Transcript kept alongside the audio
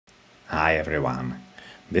Hi everyone!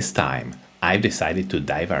 This time I've decided to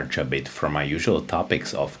diverge a bit from my usual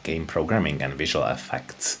topics of game programming and visual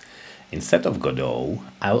effects. Instead of Godot,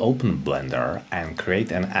 I'll open Blender and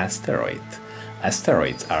create an asteroid.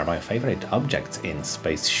 Asteroids are my favorite objects in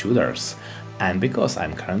space shooters, and because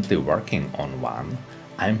I'm currently working on one,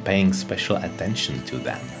 I'm paying special attention to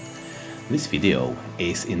them. This video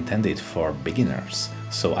is intended for beginners,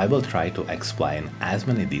 so I will try to explain as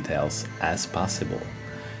many details as possible.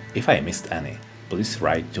 If I missed any, please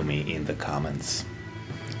write to me in the comments.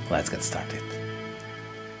 Let's get started.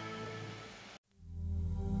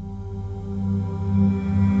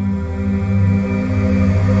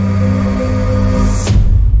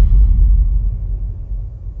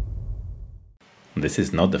 This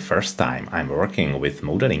is not the first time I'm working with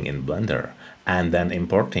modeling in Blender and then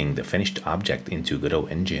importing the finished object into Godot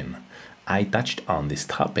engine. I touched on this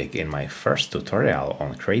topic in my first tutorial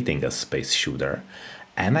on creating a space shooter,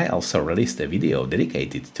 and I also released a video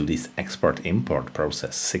dedicated to this export-import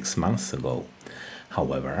process 6 months ago.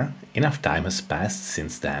 However, enough time has passed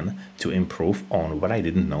since then to improve on what I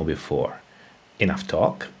didn't know before. Enough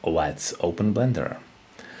talk, let's open Blender.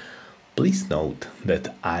 Please note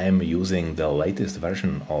that I am using the latest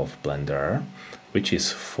version of Blender, which is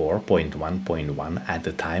 4.1.1 at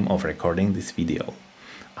the time of recording this video.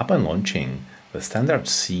 Upon launching, the standard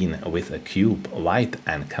scene with a cube, light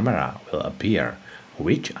and camera will appear,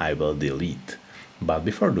 which I will delete. But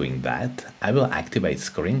before doing that, I will activate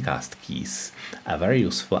screencast keys, a very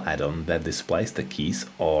useful add-on that displays the keys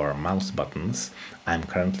or mouse buttons I'm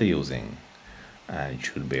currently using. And it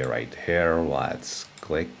should be right here. Let's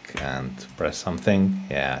click and press something.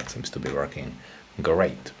 Yeah, it seems to be working.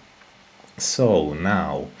 Great. So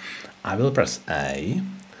now I will press A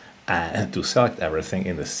to select everything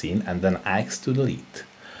in the scene and then X to delete.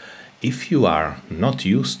 If you are not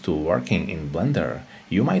used to working in Blender,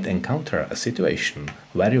 you might encounter a situation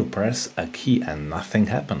where you press a key and nothing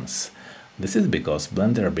happens. This is because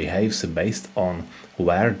Blender behaves based on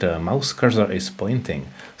where the mouse cursor is pointing.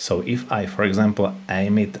 So if I, for example,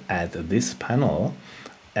 aim it at this panel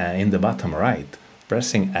in the bottom right,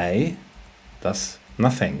 pressing A does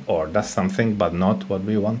nothing or does something but not what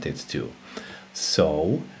we want it to.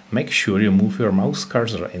 So make sure you move your mouse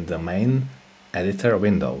cursor in the main editor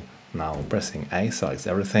window. Now pressing A selects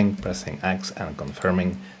everything, pressing X and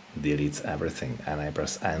confirming deletes everything, and I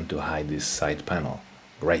press N to hide this side panel.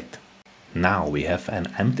 Great! Now we have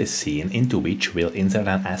an empty scene into which we'll insert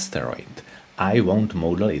an asteroid. I won't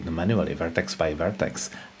model it manually vertex by vertex,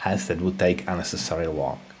 as that would take unnecessarily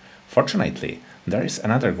long. Fortunately, there is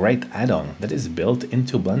another great add-on that is built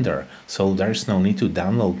into Blender, so there is no need to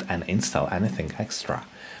download and install anything extra.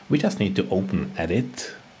 We just need to open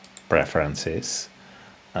Edit, Preferences,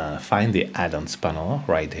 find the add-ons panel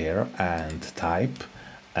right here and type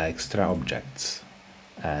extra objects.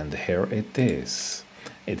 And here it is.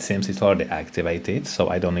 It seems it's already activated, so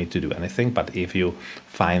I don't need to do anything, but if you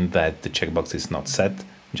find that the checkbox is not set,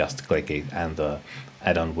 just click it and the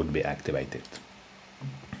add-on would be activated.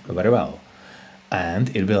 Very well.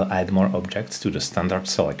 And it will add more objects to the standard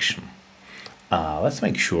selection. Let's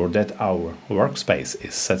make sure that our workspace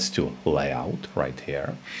is set to layout right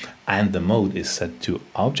here, and the mode is set to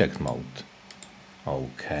object mode.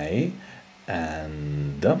 Okay,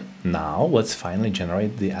 and now let's finally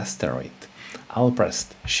generate the asteroid. I'll press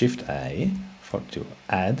Shift A to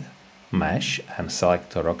add mesh and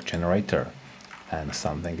select the rock generator, and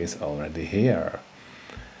something is already here.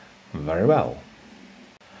 Very well.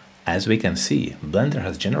 As we can see, Blender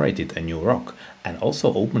has generated a new rock and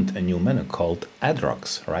also opened a new menu called Add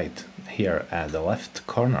Rocks right here at the left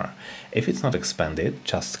corner. If it's not expanded,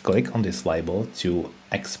 just click on this label to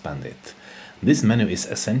expand it. This menu is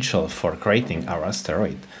essential for creating our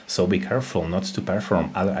asteroid, so be careful not to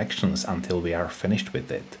perform other actions until we are finished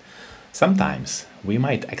with it. Sometimes we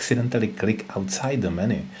might accidentally click outside the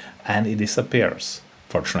menu and it disappears.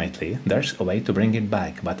 Fortunately, there's a way to bring it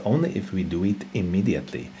back, but only if we do it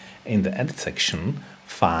immediately. In the Edit section,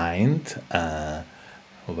 find,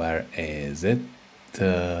 where is it?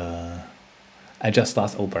 Adjust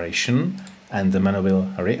last operation, and the menu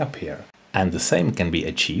will reappear. And the same can be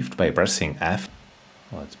achieved by pressing F.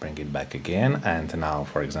 Let's bring it back again, and now,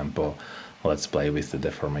 for example, let's play with the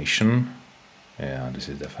deformation. Yeah, this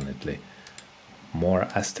is definitely more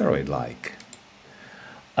asteroid-like.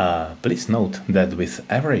 Please note that with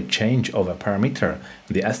every change of a parameter,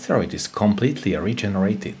 the asteroid is completely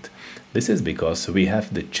regenerated. This is because we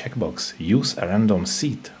have the checkbox Use a random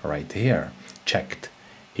seed right here checked.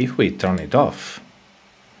 If we turn it off,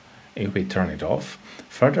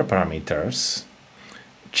 further parameters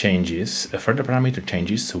changes, further parameter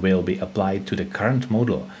changes will be applied to the current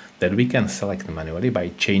model that we can select manually by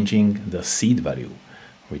changing the seed value,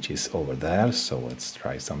 which is over there. So let's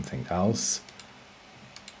try something else.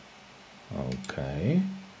 Okay,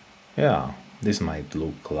 yeah, this might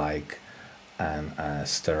look like an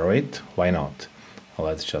asteroid. Why not?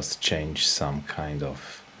 Let's just change some kind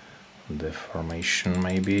of deformation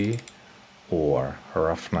maybe, or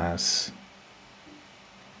roughness.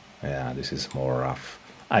 Yeah, this is more rough.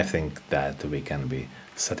 I think that we can be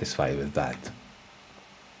satisfied with that.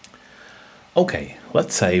 Okay,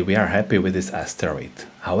 let's say we are happy with this asteroid.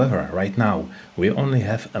 However, right now we only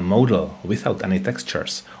have a model without any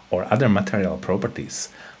textures or other material properties.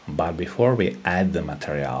 But before we add the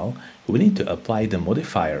material, we need to apply the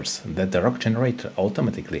modifiers that the rock generator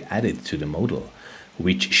automatically added to the model,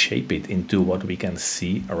 which shape it into what we can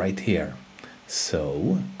see right here.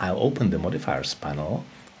 So I'll open the modifiers panel,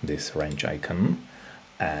 this wrench icon,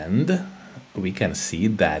 and we can see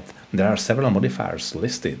that there are several modifiers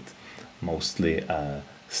listed, mostly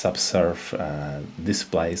subsurf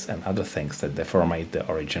displays and other things that deformate the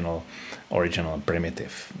original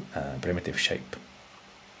primitive shape.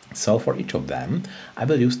 So for each of them, I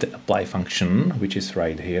will use the apply function, which is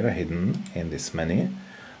right here hidden in this menu,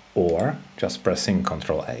 or just pressing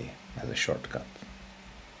Ctrl A as a shortcut.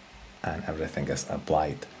 And everything is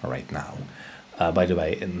applied right now. By the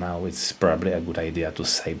way, now it's probably a good idea to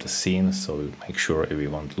save the scene, so make sure we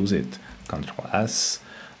won't lose it. Ctrl S,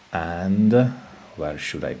 and where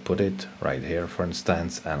should I put it? Right here, for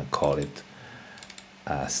instance, and call it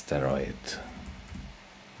asteroid.blend,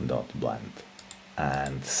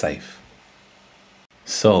 and save.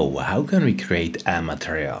 So how can we create a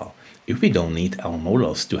material? If we don't need our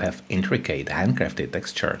models to have intricate handcrafted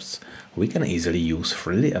textures, we can easily use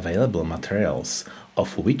freely available materials,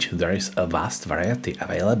 of which there is a vast variety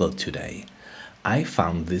available today. I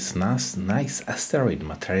found this nice asteroid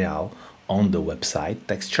material on the website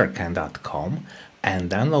texturecan.com and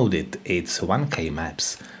downloaded its 1K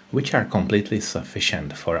maps, which are completely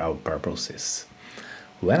sufficient for our purposes.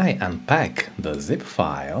 When I unpack the zip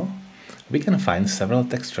file, we can find several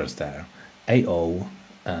textures there. AO,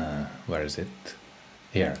 where is it?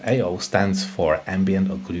 Here, AO stands for ambient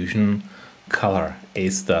occlusion. Color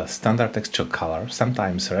is the standard texture color,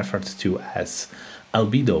 sometimes referred to as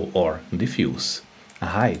albedo or diffuse.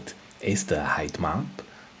 Height is the height map.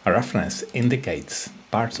 Roughness indicates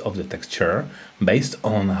parts of the texture based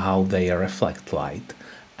on how they reflect light,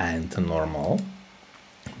 and normal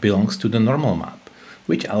belongs to the normal map,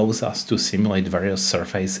 which allows us to simulate various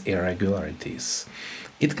surface irregularities.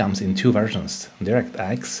 It comes in two versions,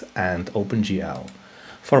 DirectX and OpenGL.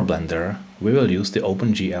 For Blender, we will use the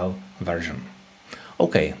OpenGL version.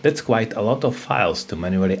 Okay, that's quite a lot of files to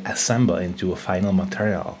manually assemble into a final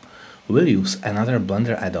material. We'll use another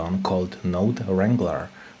Blender add-on called Node Wrangler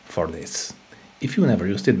for this. If you never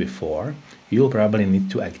used it before, you'll probably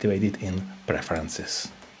need to activate it in Preferences.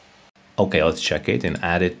 Okay, let's check it in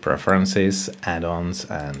Edit, Preferences, Add-ons,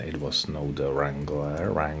 and it was Node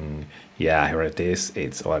Wrangler. Yeah, here it is.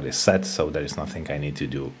 It's already set, so there is nothing I need to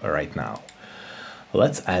do right now.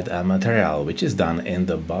 Let's add a material, which is done in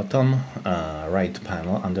the bottom right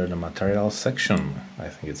panel under the Materials section. I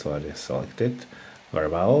think it's already selected. Very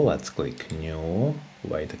well, let's click New,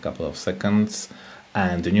 wait a couple of seconds,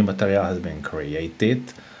 and the new material has been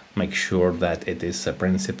created. Make sure that it is a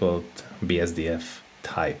principled BSDF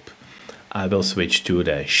type. I will switch to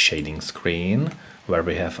the shading screen, where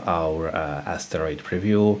we have our asteroid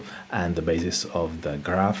preview and the basis of the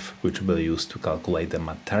graph, which we'll use to calculate the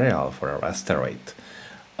material for our asteroid.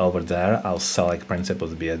 Over there, I'll select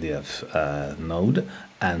Principled BSDF node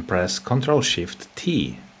and press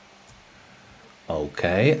Ctrl-Shift-T.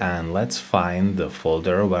 Okay, and let's find the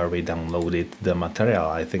folder where we downloaded the material.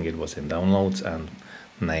 I think it was in Downloads and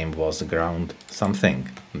name was ground something.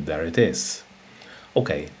 There it is.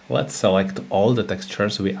 Okay, let's select all the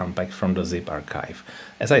textures we unpacked from the zip archive.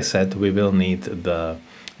 As I said, we will need the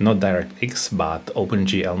not DirectX but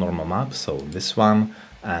OpenGL normal map, so this one,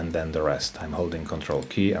 and then the rest. I'm holding Ctrl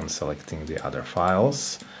key and selecting the other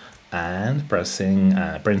files and pressing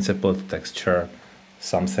Principled Texture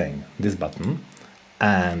something, this button,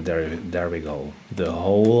 and there we go. The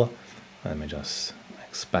whole, let me just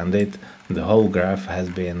expand it, the whole graph has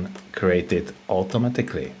been created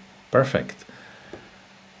automatically. Perfect.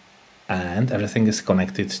 And everything is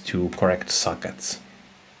connected to correct sockets.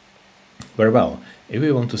 Very well. If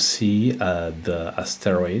we want to see the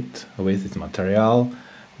asteroid with its material,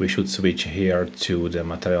 we should switch here to the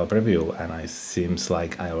material preview, and it seems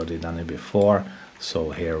like I already done it before. So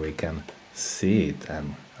here we can see it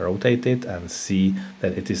and rotate it and see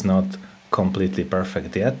that it is not completely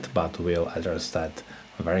perfect yet, but we'll address that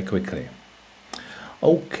very quickly.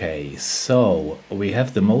 Okay, so we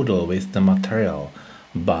have the model with the material,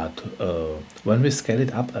 but when we scale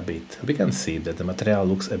it up a bit, we can see that the material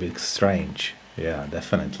looks a bit strange. Yeah,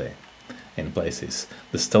 definitely. In places,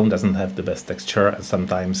 the stone doesn't have the best texture, and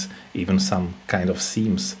sometimes even some kind of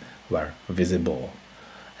seams were visible,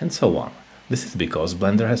 and so on. This is because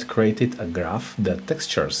Blender has created a graph that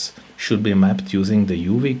textures should be mapped using the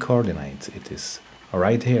UV coordinates. It is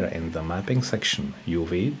right here in the mapping section,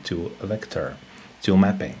 UV to vector to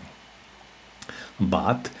mapping.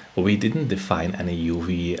 But we didn't define any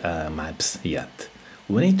UV maps yet.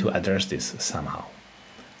 We need to address this somehow.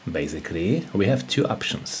 Basically, we have two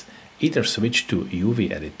options. Either switch to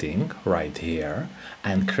UV editing right here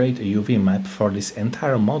and create a UV map for this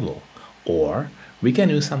entire model, or we can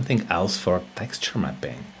use something else for texture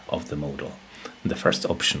mapping of the model. The first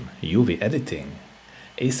option, UV editing,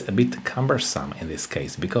 is a bit cumbersome in this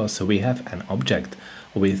case because we have an object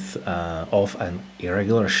with of an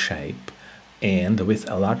irregular shape and with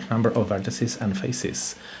a large number of vertices and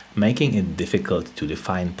faces, making it difficult to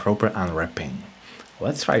define proper unwrapping.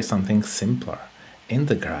 Let's try something simpler. In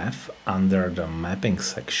the graph, under the mapping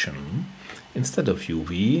section, instead of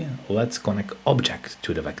UV, let's connect object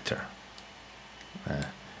to the vector.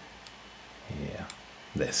 Yeah,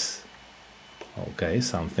 this. Okay,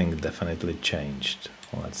 something definitely changed.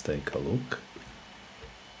 Let's take a look.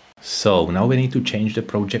 So now we need to change the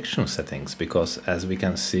projection settings because, as we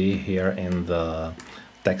can see here in the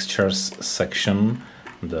textures section,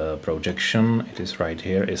 the projection, it is right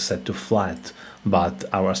here, is set to flat, but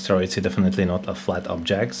our asteroid is definitely not a flat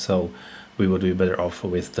object, so we would be better off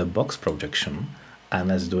with the box projection. And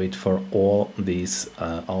let's do it for all these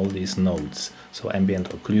nodes. So ambient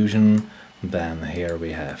occlusion, then here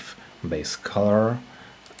we have base color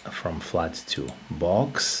from flat to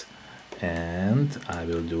box, and I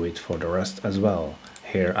will do it for the rest as well.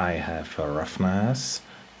 Here I have a roughness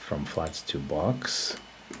from flat to box,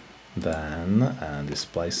 then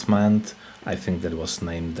displacement, I think that was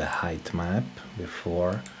named the height map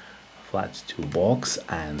before, flat to box,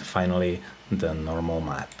 and finally the normal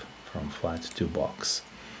map from flat to box.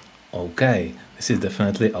 Okay, this is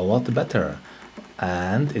definitely a lot better,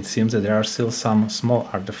 and it seems that there are still some small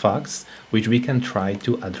artifacts which we can try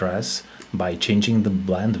to address by changing the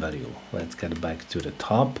blend value. Let's get back to the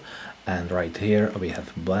top, and right here we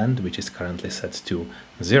have blend, which is currently set to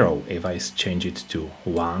 0. If I change it to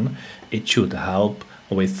 1, it should help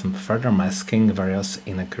with further masking various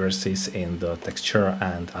inaccuracies in the texture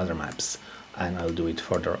and other maps, and I'll do it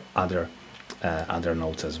for the other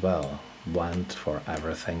nodes as well. Blend for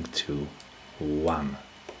everything to 1.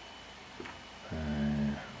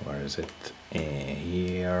 Where is it?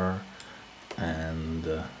 Here,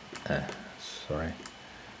 and sorry,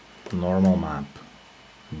 normal map,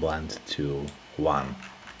 blend to 1.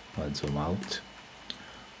 Let's zoom out.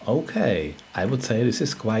 Okay, I would say this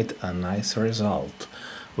is quite a nice result.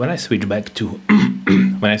 When I switch back to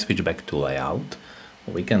layout,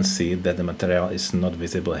 we can see that the material is not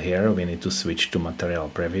visible here. We need to switch to material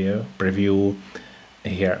preview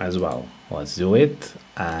here as well. Let's do it,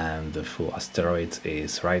 and the full asteroid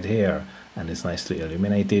is right here and it's nicely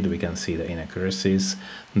illuminated. We can see the inaccuracies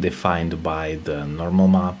defined by the normal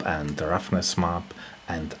map and the roughness map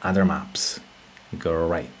and other maps.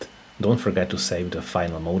 Great. Don't forget to save the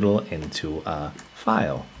final model into a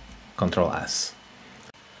file, Ctrl S.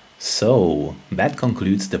 So that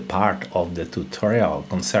concludes the part of the tutorial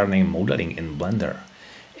concerning modeling in Blender.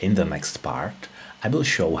 In the next part, I will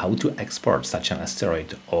show how to export such an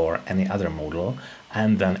asteroid or any other model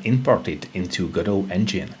and then import it into Godot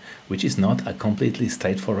engine, which is not a completely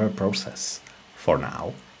straightforward process. For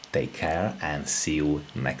now, take care and see you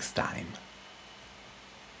next time.